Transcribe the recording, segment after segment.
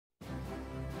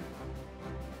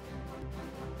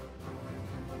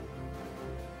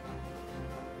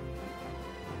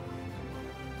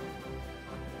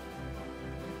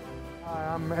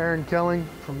I'm Aaron Kelling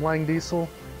from Lang Diesel.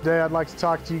 Today I'd like to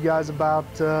talk to you guys about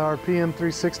our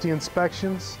PM360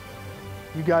 inspections.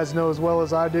 You guys know as well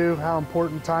as I do how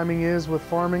important timing is with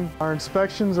farming. Our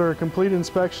inspections are a complete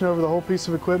inspection over the whole piece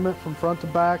of equipment from front to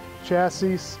back,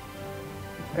 chassis,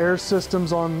 air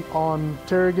systems on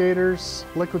irrigators,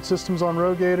 liquid systems on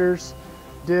rogators,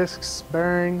 discs,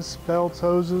 bearings, belts,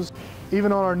 hoses.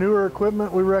 Even on our newer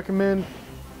equipment, we recommend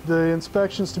the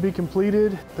inspections to be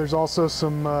completed. There's also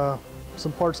some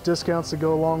parts discounts that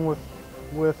go along with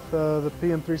the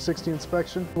PM360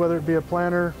 inspection, whether it be a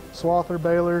planter, swather,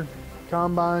 baler,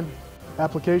 combine,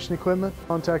 application equipment.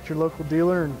 Contact your local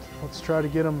dealer and let's try to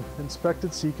get them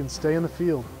inspected so you can stay in the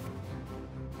field.